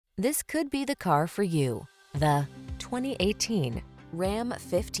This could be the car for you. The 2018 Ram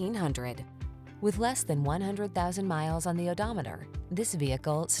 1500. With less than 100,000 miles on the odometer, this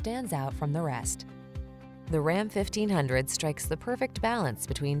vehicle stands out from the rest. The Ram 1500 strikes the perfect balance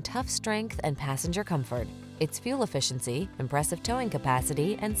between tough strength and passenger comfort. Its fuel efficiency, impressive towing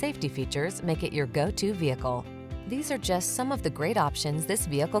capacity, and safety features make it your go-to vehicle. These are just some of the great options this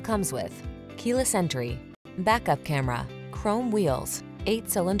vehicle comes with: keyless entry, backup camera, chrome wheels,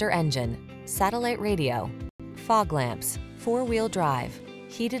 8-cylinder engine, satellite radio, fog lamps, 4-wheel drive,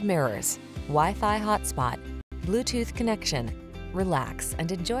 heated mirrors, Wi-Fi hotspot, Bluetooth connection. Relax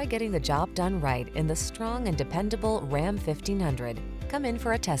and enjoy getting the job done right in the strong and dependable Ram 1500. Come in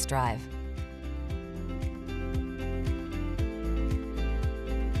for a test drive.